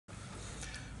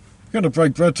We're going to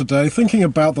break bread today thinking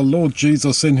about the Lord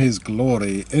Jesus in his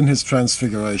glory, in his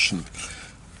transfiguration.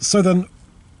 So then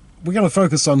we're going to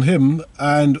focus on him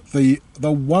and the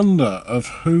wonder of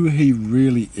who he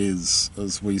really is,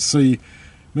 as we see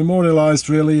memorialized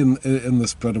really in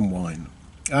this bread and wine,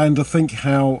 and to think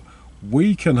how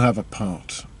we can have a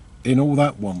part in all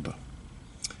that wonder.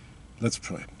 Let's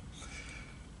pray.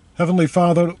 Heavenly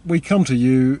Father, we come to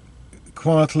you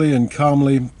quietly and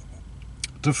calmly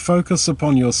to focus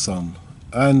upon your Son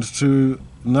and to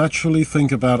naturally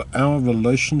think about our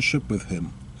relationship with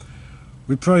him.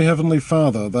 We pray, Heavenly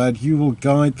Father, that you will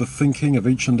guide the thinking of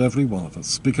each and every one of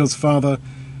us, because, Father,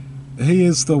 he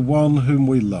is the one whom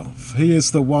we love. He is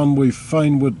the one we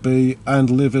fain would be and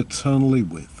live eternally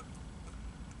with.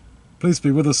 Please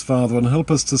be with us, Father, and help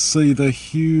us to see the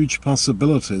huge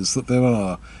possibilities that there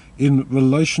are in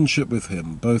relationship with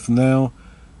him, both now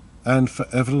and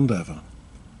forever and ever.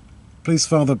 Please,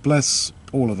 Father, bless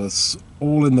all of us,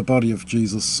 all in the body of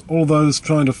Jesus, all those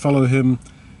trying to follow him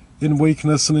in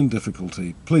weakness and in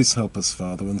difficulty. Please help us,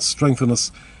 Father, and strengthen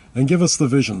us, and give us the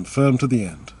vision, firm to the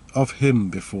end, of him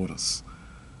before us.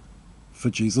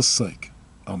 For Jesus' sake.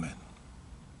 Amen.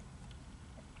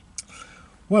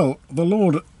 Well, the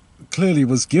Lord clearly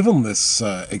was given this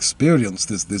experience,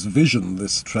 this vision,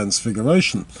 this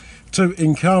transfiguration, to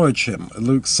encourage him.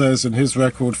 Luke says in his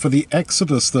record, for the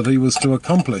exodus that he was to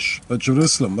accomplish at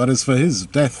Jerusalem, that is, for his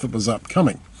death that was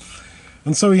upcoming.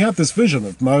 And so he had this vision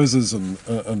of Moses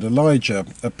and Elijah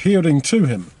appearing to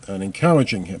him and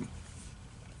encouraging him.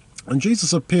 And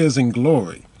Jesus appears in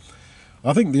glory.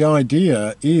 I think the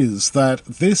idea is that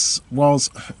this was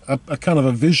a kind of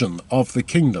a vision of the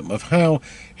kingdom, of how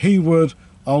he would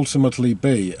ultimately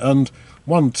be. And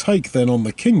one take then on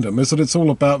the kingdom is that it's all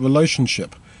about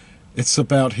relationship. It's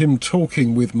about him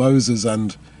talking with Moses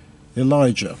and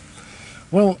Elijah.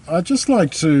 Well, I'd just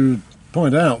like to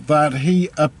point out that he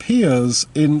appears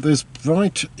in this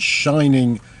bright,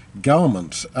 shining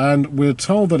garment, and we're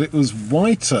told that it was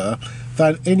whiter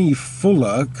than any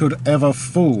fuller could ever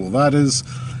full. That is,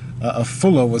 a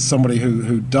fuller was somebody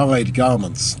who dyed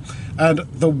garments. And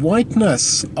the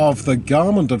whiteness of the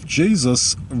garment of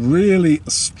Jesus really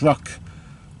struck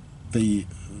the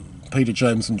Peter,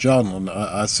 James and John, and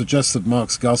I suggest that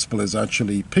Mark's Gospel is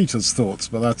actually Peter's thoughts,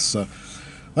 but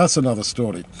that's another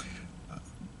story.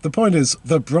 The point is,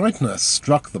 the brightness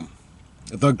struck them,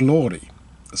 the glory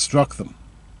struck them.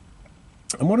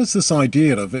 And what is this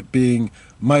idea of it being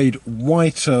made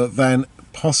whiter than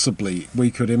possibly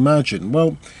we could imagine?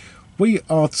 Well, we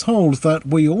are told that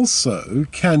we also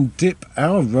can dip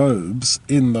our robes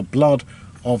in the blood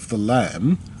of the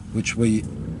Lamb, which we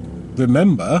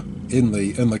remember in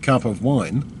the cup of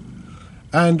wine,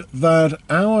 and that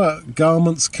our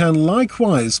garments can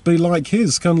likewise be like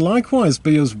his, can likewise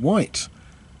be as white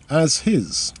as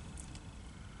his.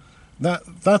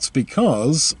 That's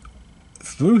because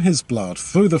through his blood,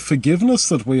 through the forgiveness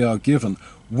that we are given,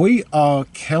 we are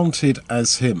counted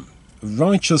as him.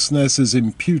 Righteousness is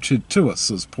imputed to us,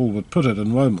 as Paul would put it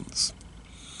in Romans.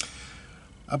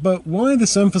 But why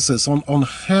this emphasis on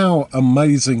how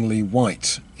amazingly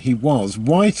white he was,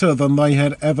 whiter than they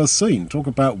had ever seen? Talk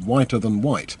about whiter than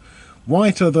white.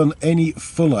 Whiter than any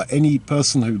fuller, any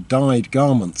person who dyed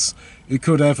garments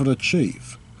could ever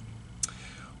achieve.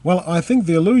 Well, I think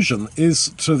the allusion is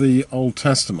to the Old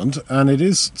Testament, and it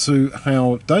is to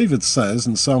how David says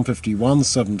in Psalm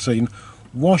 51:17,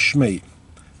 wash me.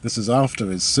 This is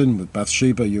after his sin with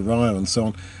Bathsheba, Uriah, and so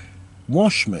on.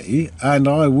 Wash me, and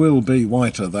I will be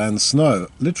whiter than snow.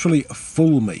 Literally,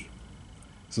 full me.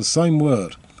 It's the same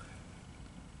word.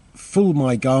 Full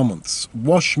my garments.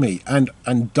 Wash me, and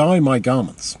dye my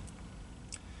garments.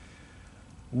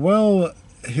 Well,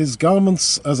 his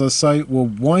garments, as I say, were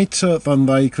whiter than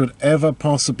they could ever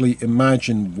possibly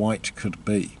imagine white could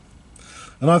be.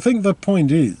 And I think the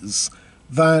point is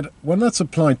that when that's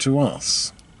applied to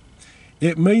us,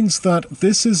 it means that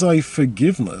this is a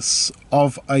forgiveness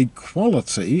of a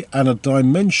quality and a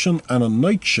dimension and a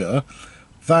nature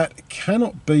that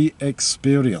cannot be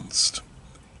experienced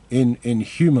in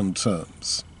human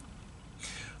terms.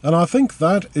 And I think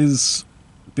that is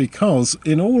because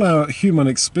in all our human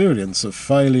experience of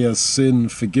failure, sin,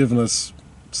 forgiveness,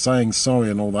 saying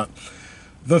sorry and all that,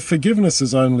 the forgiveness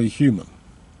is only human.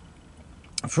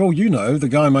 For all you know, the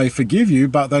guy may forgive you,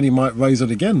 but then he might raise it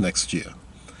again next year.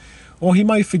 Or he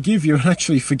may forgive you and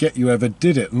actually forget you ever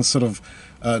did it and sort of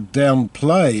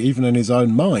downplay, even in his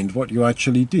own mind, what you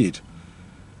actually did.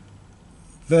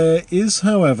 There is,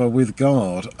 however, with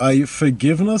God, a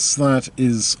forgiveness that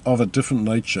is of a different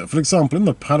nature. For example, in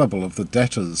the parable of the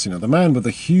debtors, the man with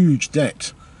a huge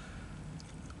debt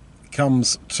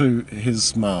comes to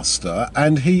his master,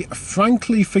 and he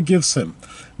frankly forgives him.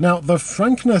 Now, the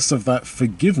frankness of that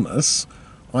forgiveness,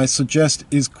 I suggest,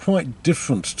 is quite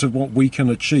different to what we can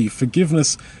achieve.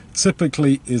 Forgiveness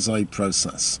typically is a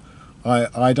process.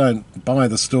 I don't buy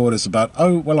the stories about,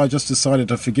 oh, well, I just decided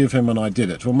to forgive him and I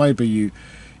did it. Well, maybe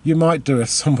you might do if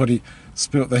somebody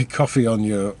spilt their coffee on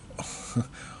your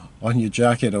on your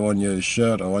jacket or on your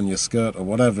shirt or on your skirt or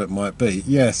whatever it might be.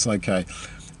 Yes, okay.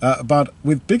 But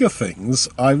with bigger things,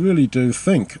 I really do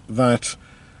think that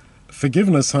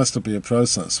forgiveness has to be a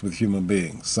process with human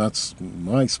beings. That's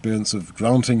my experience of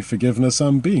granting forgiveness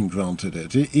and being granted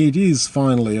it. It is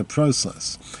finally a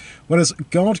process. Whereas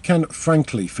God can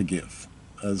frankly forgive,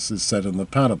 as is said in the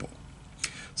parable.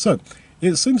 So,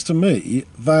 it seems to me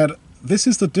that this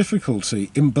is the difficulty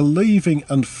in believing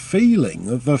and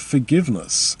feeling the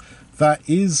forgiveness that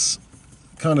is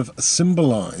kind of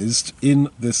symbolized in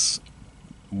this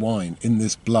wine, in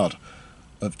this blood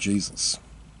of Jesus.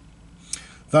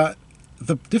 That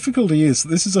the difficulty is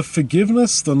this is a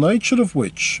forgiveness, the nature of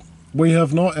which we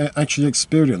have not actually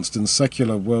experienced in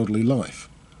secular worldly life.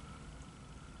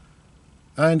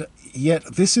 And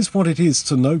yet this is what it is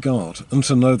to know God and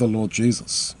to know the Lord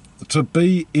Jesus, to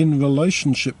be in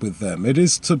relationship with them. It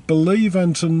is to believe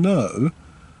and to know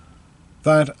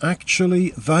that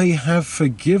actually they have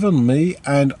forgiven me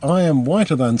and I am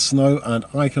whiter than snow, and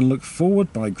I can look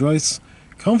forward by grace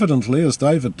confidently, as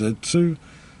David did, to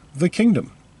the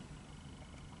kingdom.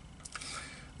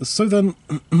 So then,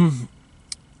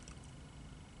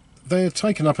 they're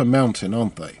taken up a mountain,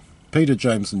 aren't they? Peter,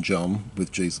 James and John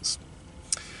with Jesus.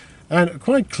 And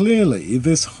quite clearly,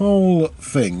 this whole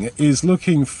thing is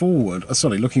looking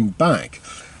back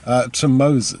to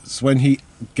Moses when he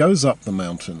goes up the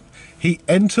mountain. He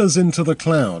enters into the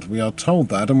cloud, we are told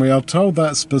that, and we are told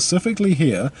that specifically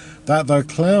here, that the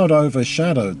cloud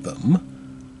overshadowed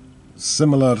them,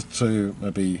 similar to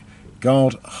maybe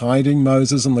God hiding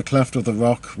Moses in the cleft of the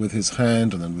rock with his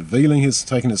hand and then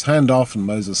taking his hand off, and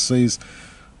Moses sees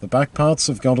the back parts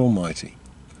of God Almighty.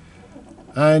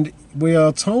 And we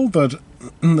are told that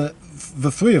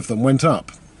the three of them went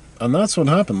up, and that's what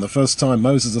happened the first time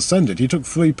Moses ascended. He took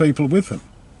 3 people with him,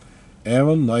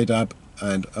 Aaron, Nadab,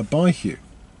 and Abihu.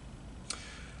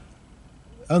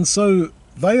 And so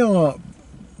they are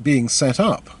being set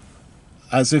up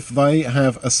as if they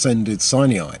have ascended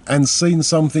Sinai and seen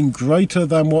something greater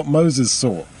than what Moses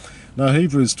saw. Now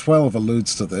Hebrews 12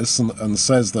 alludes to this and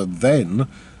says that then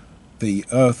the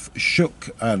earth shook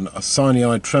and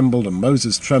Sinai trembled and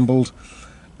Moses trembled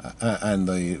and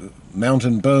the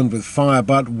mountain burned with fire.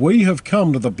 But we have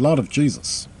come to the blood of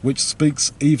Jesus, which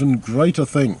speaks even greater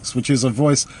things, which is a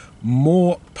voice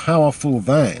more powerful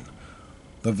than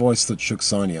the voice that shook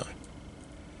Sinai.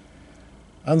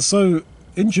 And so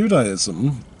in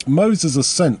Judaism, Moses'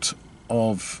 ascent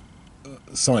of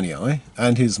Sinai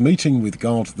and his meeting with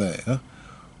God there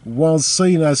was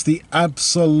seen as the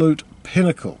absolute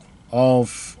pinnacle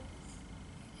of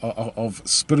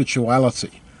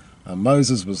spirituality. And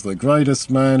Moses was the greatest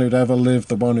man who'd ever lived,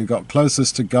 the one who got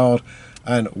closest to God,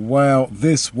 and wow,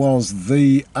 this was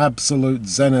the absolute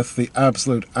zenith, the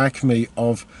absolute acme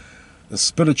of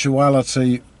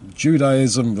spirituality,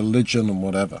 Judaism, religion, and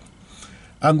whatever.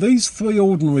 And these 3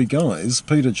 ordinary guys,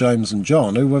 Peter, James and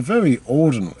John, who were very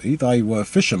ordinary, they were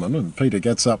fishermen, and Peter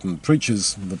gets up and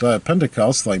preaches the day of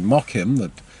Pentecost. They mock him,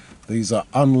 that these are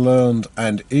unlearned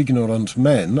and ignorant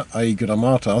men,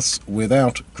 agrammatos,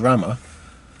 without grammar.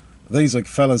 These are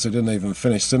fellas who didn't even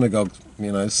finish synagogue,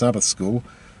 Sabbath school.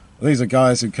 These are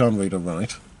guys who can't read or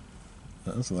write.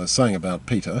 That's what they're saying about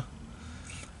Peter.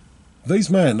 These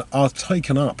men are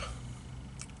taken up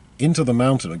into the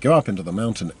mountain, or go up into the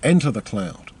mountain, enter the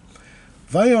cloud.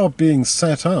 They are being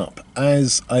set up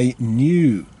as a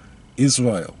new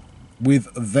Israel,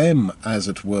 with them, as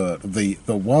it were, the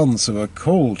ones who are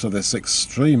called to this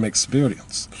extreme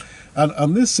experience.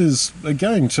 And this is,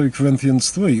 again, 2 Corinthians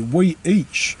 3, we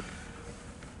each,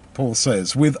 Paul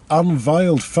says, with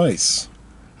unveiled face,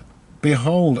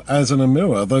 behold as in a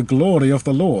mirror the glory of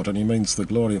the Lord, and he means the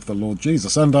glory of the Lord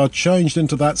Jesus, and are changed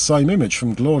into that same image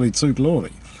from glory to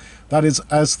glory. That is,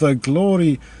 as the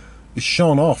glory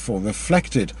shone off or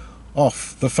reflected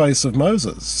off the face of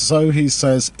Moses, so he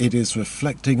says it is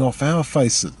reflecting off our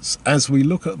faces as we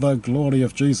look at the glory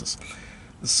of Jesus.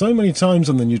 So many times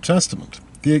in the New Testament,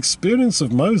 the experience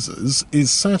of Moses is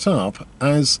set up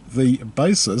as the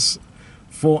basis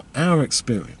for our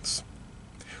experience.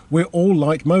 We're all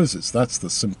like Moses. That's the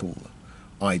simple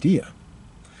idea.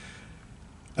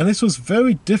 And this was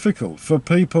very difficult for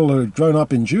people who had grown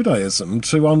up in Judaism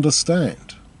to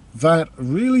understand, that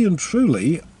really and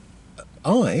truly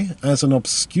I, as an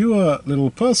obscure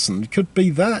little person, could be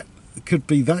that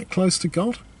close to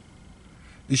God?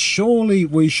 Surely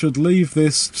we should leave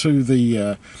this to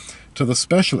the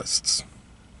specialists.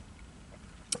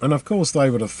 And of course they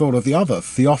would have thought of the other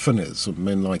theophanies of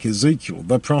men like Ezekiel,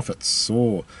 the prophets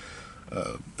saw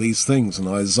these things, and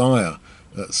Isaiah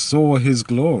saw his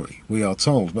glory, we are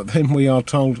told. But then we are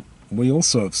told we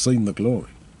also have seen the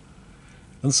glory.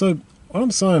 And so what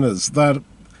I'm saying is that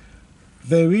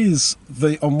there is,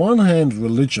 on one hand,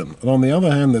 religion, and on the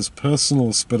other hand, there's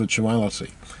personal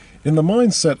spirituality. In the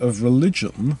mindset of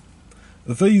religion,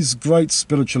 these great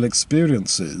spiritual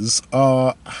experiences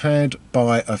are had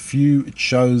by a few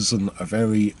chosen,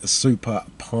 very super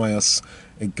pious,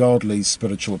 godly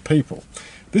spiritual people.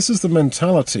 This is the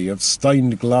mentality of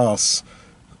stained glass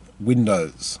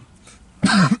windows,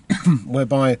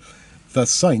 whereby the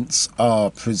saints are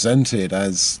presented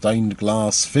as stained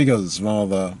glass figures,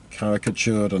 rather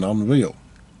caricatured and unreal.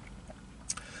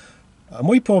 And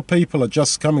we poor people are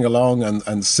just coming along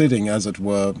and sitting, as it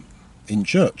were, in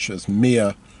church as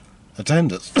mere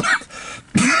attenders,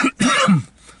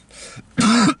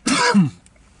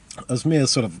 as mere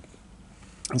sort of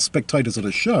spectators at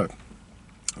a show.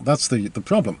 That's the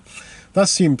problem.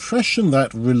 That's the impression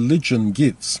that religion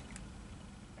gives.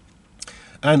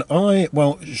 And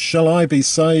shall I be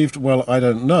saved? Well, I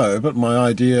don't know, but my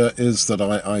idea is that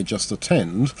I just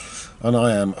attend, and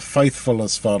I am faithful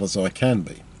as far as I can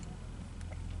be.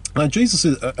 Now, Jesus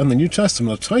and the New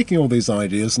Testament are taking all these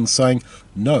ideas and saying,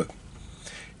 no,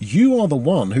 you are the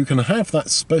one who can have that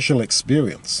special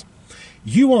experience.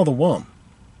 You are the one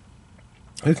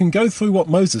who can go through what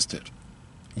Moses did.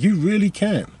 You really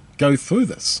can go through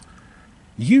this.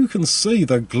 You can see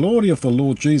the glory of the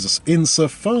Lord Jesus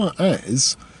insofar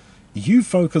as you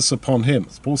focus upon him.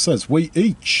 As Paul says, we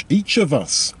each of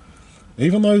us,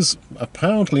 even those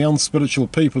apparently unspiritual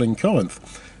people in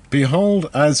Corinth, behold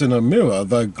as in a mirror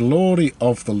the glory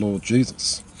of the Lord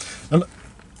Jesus. And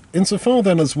insofar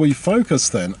then as we focus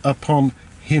then upon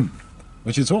him,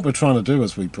 which is what we're trying to do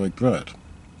as we break bread,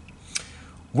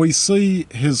 we see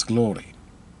his glory.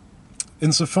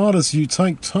 Insofar as you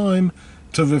take time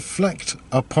to reflect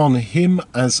upon him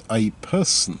as a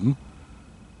person,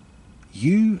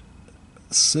 you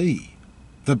see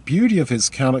the beauty of his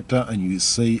character and you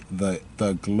see the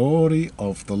glory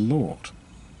of the Lord.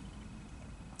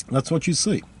 That's what you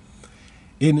see.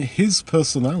 In his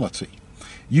personality,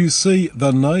 you see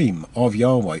the name of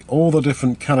Yahweh, all the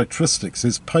different characteristics,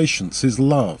 his patience, his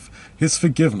love, his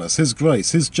forgiveness, his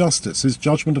grace, his justice, his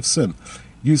judgment of sin.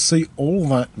 You see all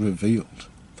that revealed.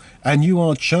 And you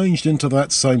are changed into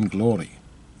that same glory,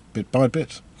 bit by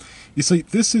bit. You see,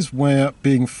 this is where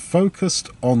being focused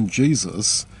on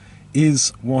Jesus is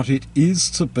what it is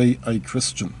to be a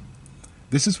Christian.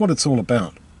 This is what it's all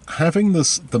about. Having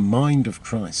the mind of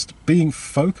Christ, being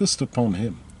focused upon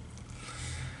him.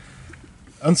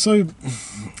 And so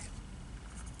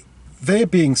they're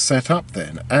being set up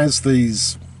then as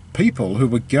these people who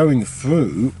were going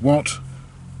through what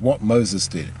Moses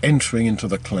did, entering into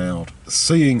the cloud,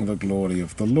 seeing the glory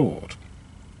of the Lord.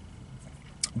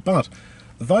 But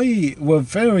they were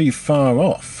very far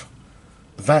off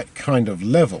that kind of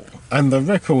level, and the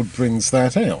record brings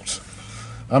that out.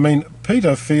 I mean,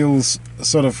 Peter feels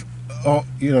sort of,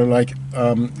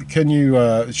 can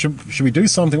you, should we do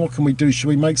something? What can we do? Should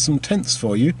we make some tents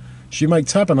for you? Should you make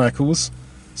tabernacles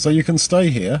so you can stay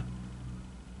here?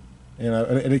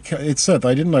 And it said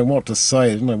they didn't know what to say,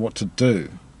 they didn't know what to do.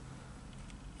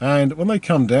 And when they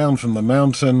come down from the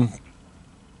mountain,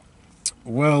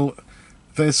 well,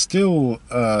 they're still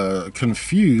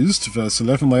confused. Verse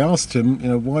 11, they asked him,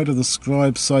 why do the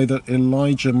scribes say that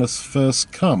Elijah must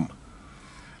first come?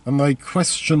 And they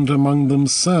questioned among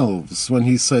themselves when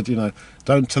he said,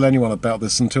 don't tell anyone about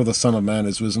this until the Son of Man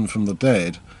is risen from the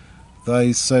dead.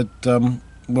 They said, well,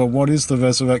 what is the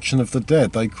resurrection of the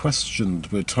dead? They questioned,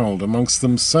 we're told, amongst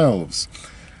themselves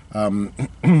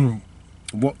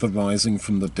what the rising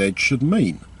from the dead should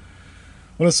mean.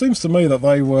 Well, it seems to me that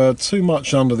they were too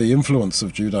much under the influence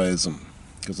of Judaism,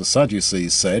 because the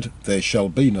Sadducees said, there shall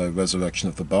be no resurrection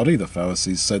of the body. The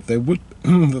Pharisees said there would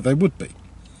that there would be.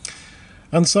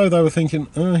 And so they were thinking,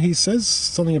 he says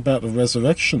something about the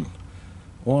resurrection.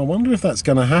 Well, I wonder if that's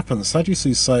going to happen.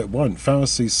 Sadducees say it won't.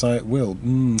 Pharisees say it will.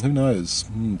 Who knows?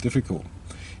 Difficult.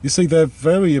 You see, they're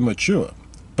very immature,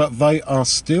 but they are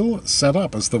still set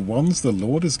up as the ones the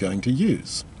Lord is going to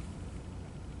use.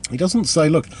 He doesn't say,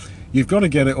 look, you've got to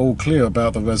get it all clear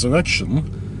about the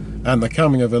resurrection and the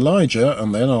coming of Elijah,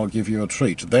 and then I'll give you a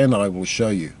treat. Then I will show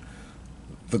you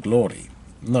the glory.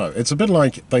 No, it's a bit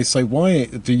like they say, why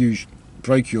do you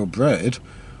break your bread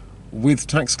with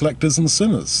tax collectors and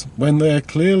sinners when they're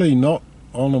clearly not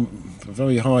on a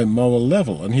very high moral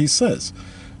level. And he says,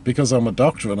 because I'm a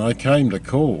doctor and I came to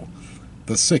call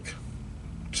the sick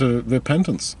to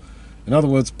repentance. In other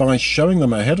words, by showing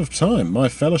them ahead of time my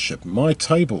fellowship, my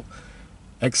table,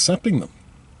 accepting them.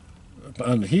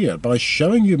 And here, by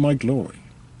showing you my glory,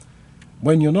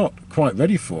 when you're not quite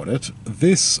ready for it,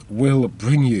 this will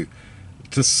bring you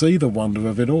to see the wonder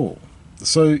of it all.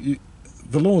 So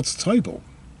the Lord's table,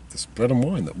 this bread and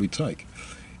wine that we take,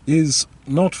 is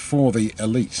not for the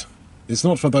elite. It's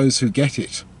not for those who get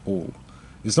it all.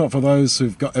 It's not for those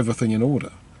who've got everything in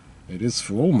order. It is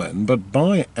for all men, but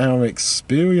by our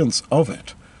experience of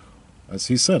it, as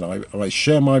he said, I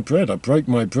share my bread, I break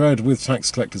my bread with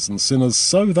tax collectors and sinners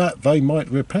so that they might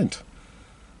repent.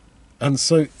 And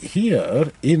so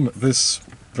here, in this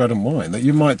bread and wine that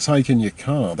you might take in your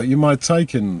car, that you might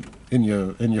take in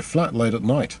your flat late at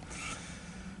night,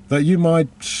 that you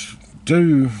might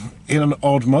do in an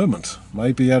odd moment,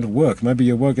 maybe at work, maybe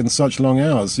you're working such long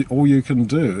hours, all you can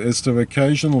do is to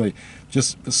occasionally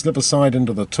just slip aside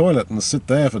into the toilet and sit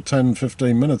there for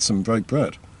 10-15 minutes and break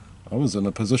bread. I was in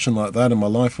a position like that in my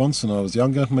life once when I was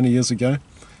younger, many years ago.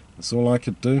 That's all I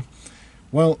could do.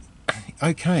 Well,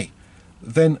 okay,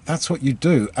 then that's what you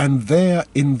do. And there,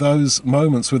 in those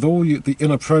moments, with all the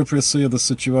inappropriacy of the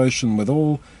situation, with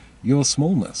all your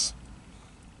smallness,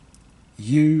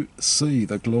 you see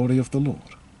the glory of the Lord.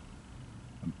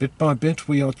 And bit by bit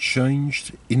we are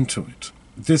changed into it,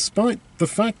 despite the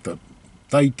fact that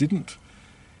they didn't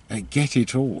get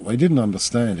it all. They didn't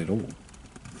understand it all.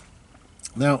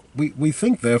 Now, we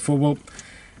think, therefore, well,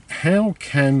 how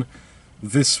can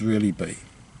this really be?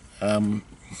 That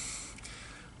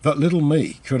little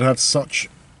me could have such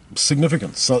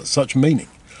significance, such meaning.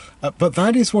 But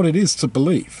that is what it is to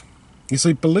believe. You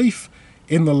see, belief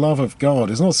in the love of God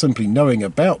is not simply knowing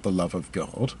about the love of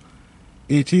God.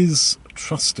 It is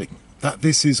trusting that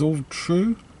this is all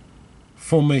true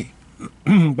for me.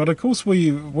 But of course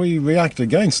we react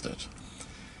against it.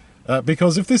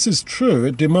 Because if this is true,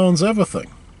 it demands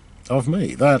everything of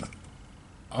me, that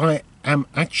I am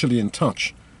actually in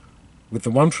touch with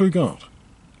the one true God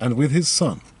and with his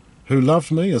Son, who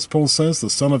loved me, as Paul says, the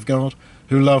Son of God,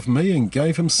 who loved me and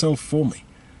gave himself for me.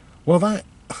 Well,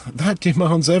 that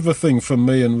demands everything from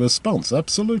me in response,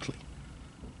 absolutely.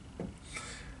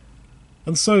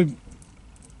 And so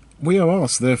we are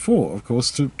asked, therefore, of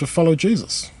course, to follow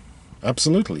Jesus,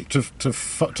 absolutely,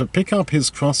 to pick up his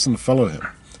cross and follow him.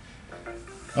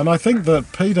 And I think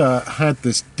that Peter had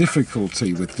this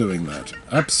difficulty with doing that,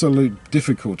 absolute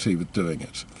difficulty with doing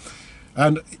it.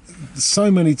 And so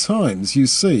many times you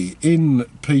see in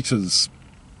Peter's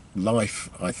life,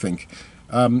 I think,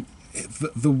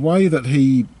 the way that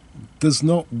he does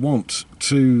not want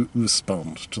to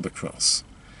respond to the cross.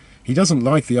 He doesn't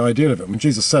like the idea of it. When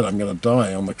Jesus said, I'm going to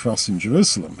die on the cross in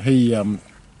Jerusalem,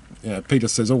 Peter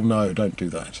says, oh no, don't do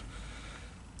that.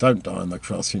 Don't die on the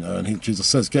cross, and Jesus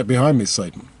says, get behind me,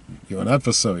 Satan. You're an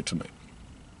adversary to me.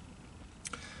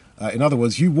 In other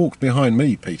words, you walk behind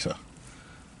me, Peter.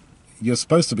 You're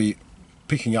supposed to be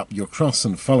picking up your cross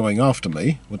and following after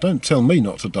me. Well, don't tell me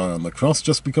not to die on the cross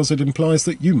just because it implies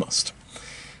that you must.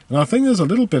 And I think there's a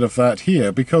little bit of that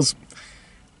here, because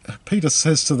Peter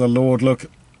says to the Lord, look,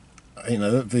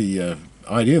 the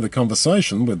idea of the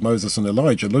conversation with Moses and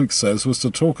Elijah, Luke says, was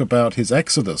to talk about his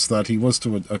exodus that he was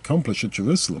to accomplish at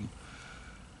Jerusalem.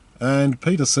 And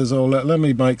Peter says, oh, let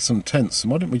me make some tents,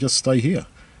 and why don't we just stay here?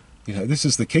 This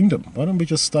is the kingdom. Why don't we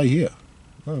just stay here?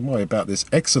 Don't worry about this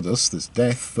exodus, this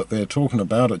death that they're talking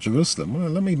about at Jerusalem. Well,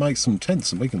 let me make some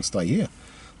tents and we can stay here.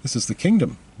 This is the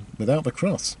kingdom without the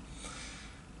cross.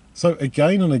 So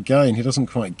again and again, he doesn't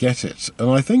quite get it.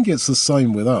 And I think it's the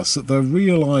same with us, that the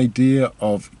real idea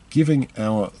of giving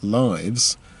our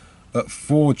lives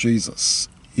for Jesus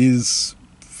is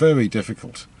very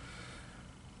difficult.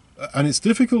 And it's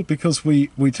difficult because we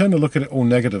tend to look at it all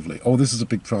negatively. Oh, this is a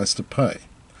big price to pay.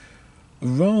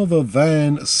 Rather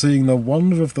than seeing the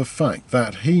wonder of the fact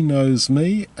that he knows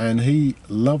me and he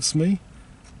loves me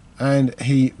and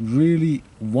he really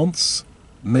wants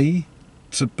me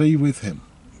to be with him.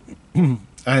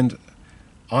 And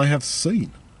I have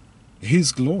seen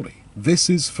his glory. This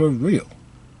is for real.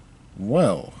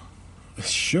 Well,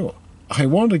 sure, I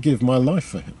want to give my life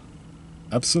for him.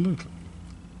 Absolutely.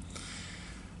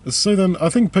 So then, I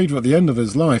think Peter, at the end of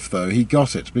his life, though, he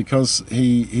got it, because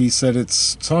he said,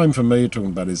 it's time for me, talking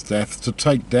about his death, to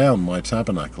take down my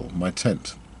tabernacle, my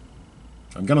tent.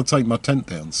 I'm going to take my tent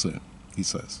down soon, he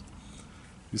says.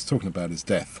 He's talking about his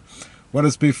death.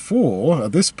 Whereas before,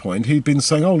 at this point, he'd been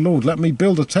saying, oh, Lord, let me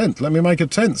build a tent, let me make a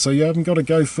tent, so you haven't got to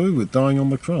go through with dying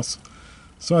on the cross.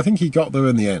 So I think he got there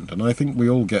in the end, and I think we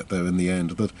all get there in the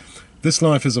end, that this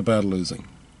life is about losing.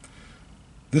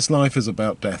 This life is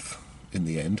about death in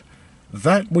the end,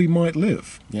 that we might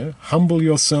live. Humble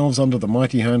yourselves under the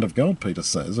mighty hand of God, Peter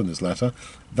says in his letter,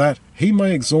 that he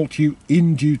may exalt you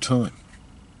in due time.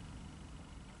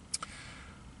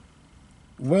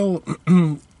 Well,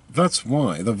 that's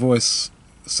why the voice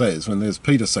says, when there's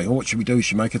Peter saying, what should we do? We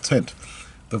should make a tent.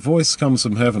 The voice comes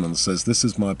from heaven and says, this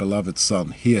is my beloved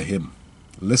Son, hear him,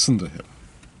 listen to him.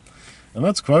 And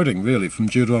that's quoting really from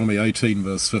Deuteronomy 18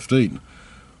 verse 15,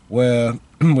 where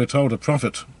we're told, a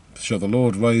prophet shall the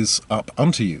Lord raise up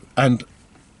unto you, and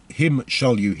him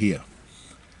shall you hear.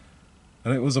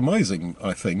 And it was amazing,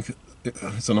 I think,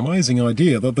 it's an amazing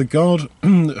idea that the God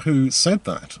who said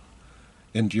that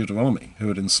in Deuteronomy, who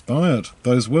had inspired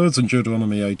those words in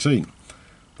Deuteronomy 18,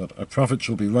 that a prophet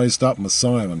shall be raised up,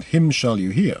 Messiah, and him shall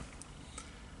you hear,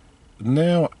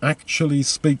 now actually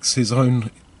speaks his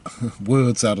own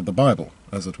words out of the Bible,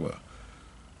 as it were.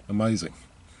 Amazing.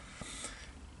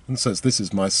 And says, this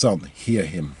is my Son, hear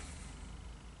him.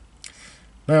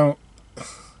 Now,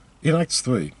 in Acts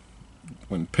 3,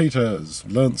 when Peter has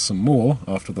learnt some more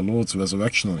after the Lord's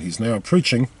resurrection and he's now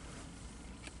preaching,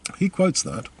 he quotes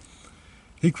that.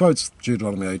 He quotes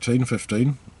Deuteronomy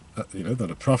 18:15,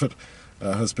 that a prophet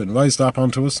has been raised up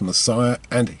unto us, Messiah,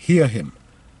 and hear him.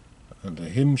 And to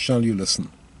him shall you listen.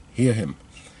 Hear him.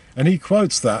 And he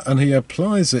quotes that and he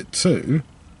applies it to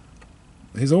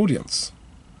his audience.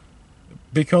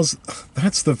 Because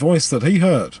that's the voice that he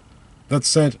heard that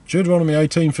said, Deuteronomy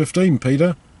 18:15,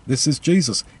 Peter, this is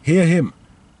Jesus, hear him.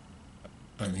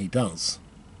 And he does.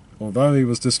 Although he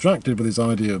was distracted with his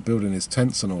idea of building his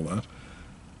tents and all that.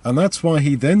 And that's why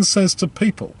he then says to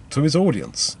people, to his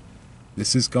audience,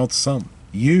 this is God's Son.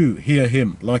 You hear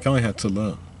him like I had to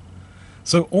learn.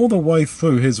 So all the way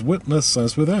through, his witness,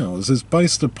 as with ours, is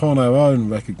based upon our own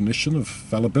recognition of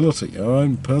fallibility, our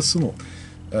own personal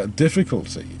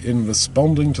difficulty in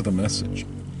responding to the message.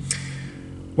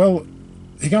 Well,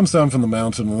 he comes down from the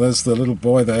mountain, and there's the little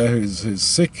boy there who's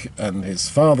sick, and his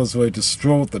father's very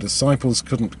distraught. The disciples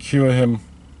couldn't cure him.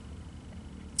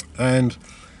 And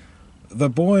the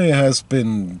boy has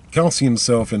been casting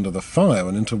himself into the fire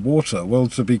and into water. Well,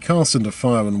 to be cast into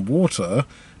fire and water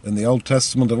in the Old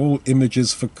Testament are all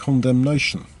images for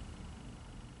condemnation.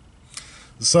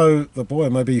 So the boy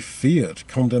maybe feared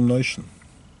condemnation.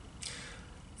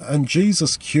 And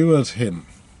Jesus cured him.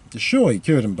 Sure, he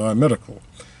cured him by a miracle,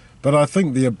 but I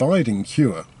think the abiding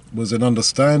cure was in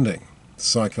understanding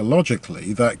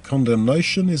psychologically that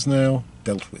condemnation is now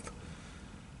dealt with,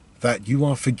 that you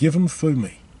are forgiven through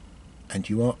me, and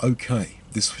you are okay.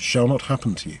 This shall not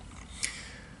happen to you.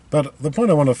 But the point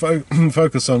I want to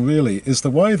focus on really is the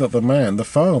way that the man, the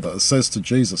father, says to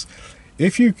Jesus,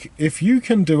 if you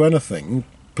can do anything,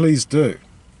 please do.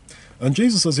 And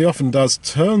Jesus, as he often does,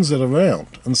 turns it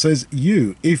around and says,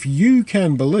 if you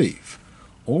can believe,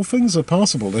 all things are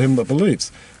possible to him that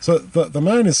believes. So the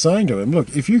man is saying to him,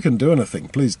 look, if you can do anything,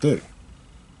 please do.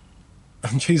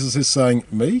 And Jesus is saying,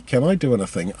 me? Can I do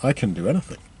anything? I can do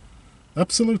anything.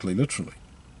 Absolutely, literally.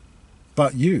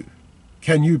 But you,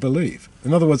 can you believe?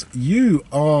 In other words, you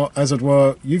are, as it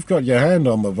were, you've got your hand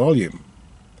on the volume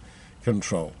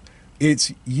control.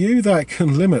 It's you that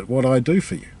can limit what I do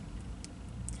for you.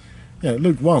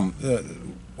 Luke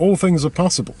 1, all things are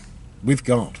possible with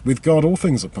God. With God, all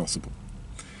things are possible.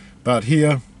 But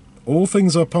here, all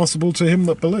things are possible to him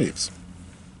that believes.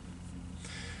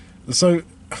 So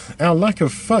our lack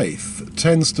of faith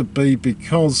tends to be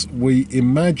because we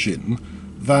imagine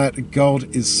that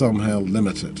God is somehow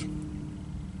limited.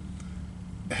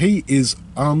 He is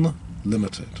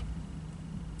unlimited.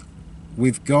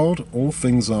 With God, all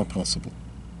things are possible.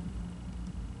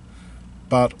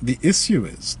 But the issue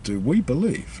is, do we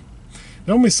believe?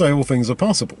 Now, when we say all things are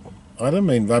possible, I don't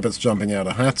mean rabbits jumping out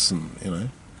of hats and,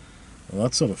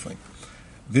 that sort of thing.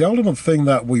 The ultimate thing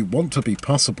that we want to be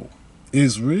possible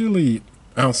is really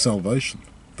our salvation,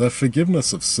 the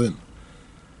forgiveness of sin,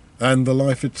 and the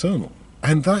life eternal.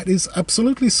 And that is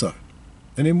absolutely so.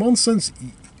 And in one sense,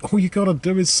 all you got to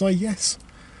do is say yes.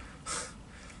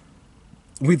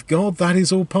 With God, that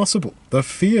is all possible. The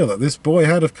fear that this boy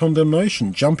had of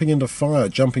condemnation, jumping into fire,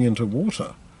 jumping into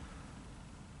water.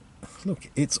 Look,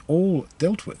 it's all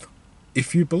dealt with,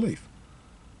 if you believe.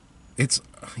 It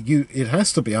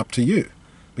has to be up to you,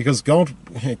 because God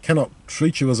cannot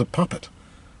treat you as a puppet.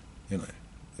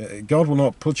 God will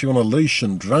not put you on a leash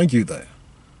and drag you there,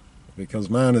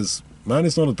 because man is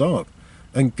not a dog,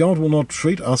 and God will not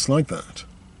treat us like that.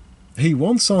 He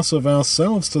wants us of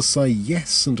ourselves to say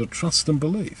yes and to trust and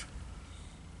believe.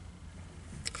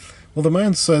 Well, the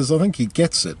man says, I think he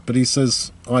gets it, but he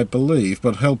says, I believe,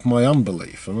 but help my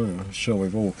unbelief. I'm sure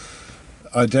we've all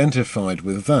identified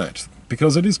with that,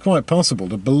 because it is quite possible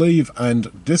to believe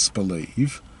and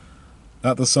disbelieve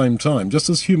at the same time. Just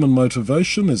as human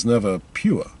motivation is never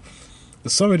pure,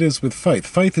 so it is with faith.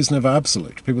 Faith is never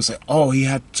absolute. People say, oh, he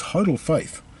had total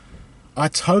faith. I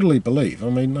totally believe. I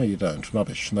mean, no, you don't.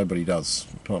 Rubbish. Nobody does,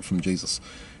 apart from Jesus.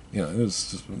 You know,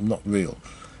 it's just not real.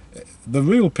 The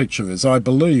real picture is, I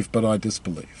believe, but I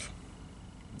disbelieve.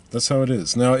 That's how it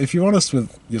is. Now, if you're honest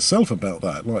with yourself about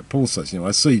that, like Paul says,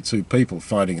 I see two people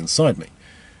fighting inside me.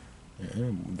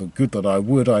 The good that I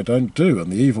would, I don't do,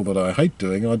 and the evil that I hate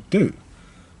doing, I do.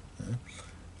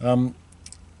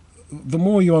 The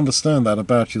more you understand that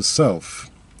about yourself,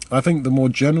 I think the more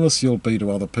generous you'll be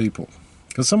to other people.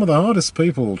 Because some of the hardest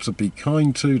people to be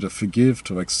kind to forgive,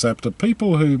 to accept, are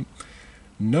people who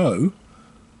know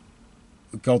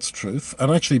God's truth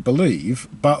and actually believe,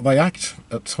 but they act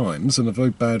at times in a very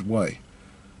bad way.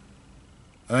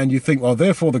 And you think, well,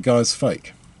 therefore the guy's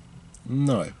fake.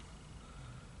 No.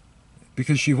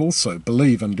 Because you also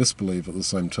believe and disbelieve at the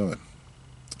same time,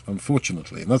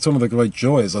 unfortunately. And that's one of the great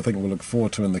joys I think we'll look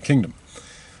forward to in the kingdom.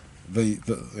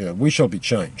 We shall be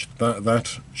changed.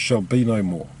 That shall be no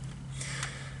more.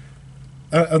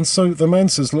 And so the man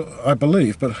says, look, I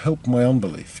believe, but help my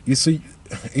unbelief. You see,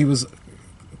 he was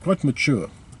quite mature.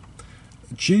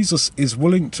 Jesus is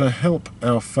willing to help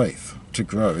our faith to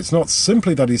grow. It's not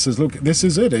simply that he says, look, this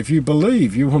is it. If you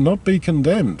believe, you will not be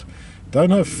condemned.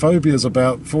 Don't have phobias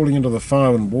about falling into the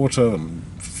fire and water and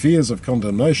fears of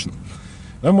condemnation.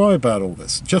 Don't worry about all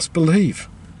this. Just believe.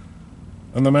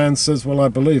 And the man says, well, I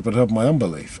believe, but help my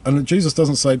unbelief. And Jesus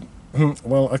doesn't say,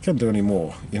 well, I can't do any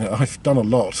more. I've done a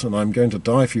lot, and I'm going to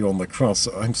die for you on the cross.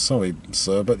 I'm sorry,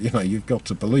 sir, but, you've got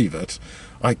to believe it.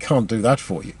 I can't do that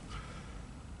for you.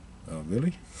 Oh,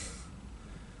 really?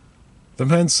 The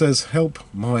man says, help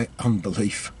my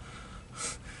unbelief.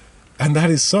 And that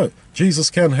is so. Jesus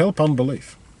can help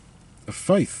unbelief.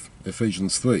 Faith,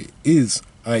 Ephesians 3, is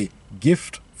a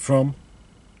gift from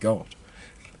God.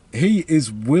 He is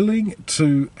willing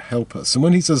to help us. And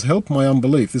when he says, help my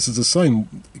unbelief, this is the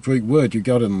same Greek word you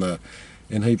got in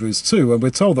Hebrews 2, and we're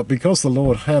told that because the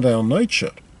Lord had our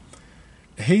nature,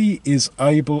 he is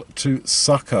able to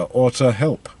succor or to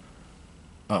help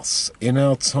us in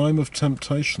our time of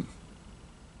temptation.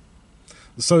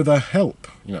 So the help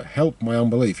my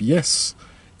unbelief, yes,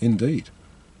 indeed.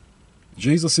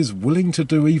 Jesus is willing to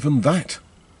do even that,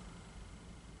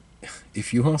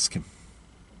 if you ask him.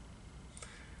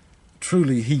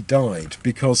 Truly, he died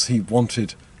because he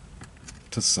wanted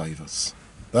to save us.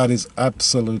 That is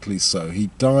absolutely so.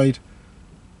 He died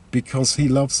because he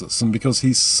loves us and because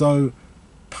he so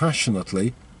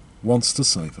passionately wants to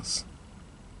save us.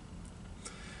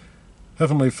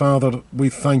 Heavenly Father, we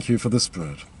thank you for this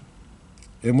bread,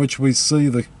 in which we see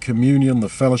the communion, the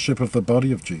fellowship of the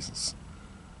body of Jesus.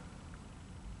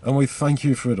 And we thank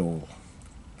you for it all,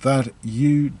 that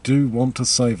you do want to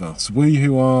save us, we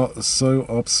who are so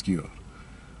obscure,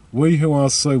 we who are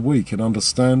so weak in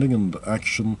understanding and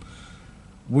action.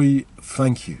 We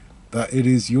thank you that it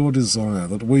is your desire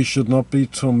that we should not be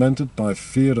tormented by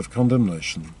fear of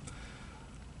condemnation,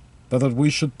 but that we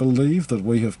should believe that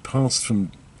we have passed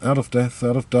from out of death,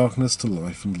 out of darkness to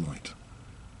life and light.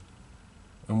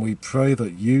 And we pray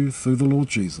that you, through the Lord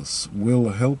Jesus, will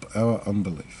help our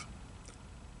unbelief.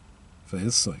 For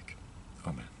his sake.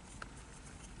 Amen.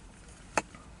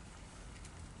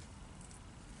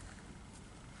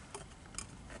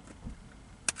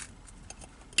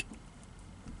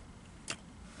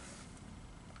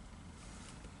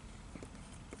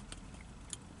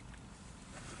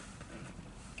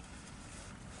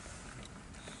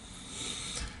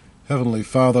 Heavenly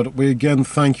Father, we again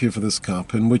thank you for this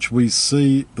cup in which we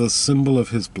see the symbol of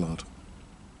his blood.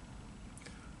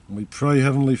 And we pray,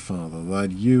 Heavenly Father,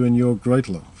 that you in your great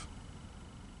love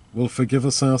will forgive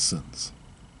us our sins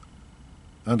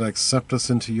and accept us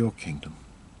into your kingdom,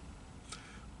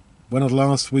 when at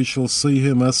last we shall see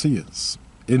him as he is,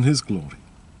 in his glory,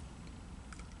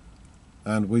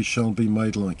 and we shall be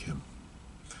made like him.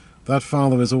 That,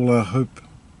 Father, is all our hope,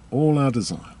 all our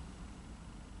desire.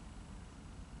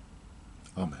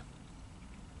 Amen.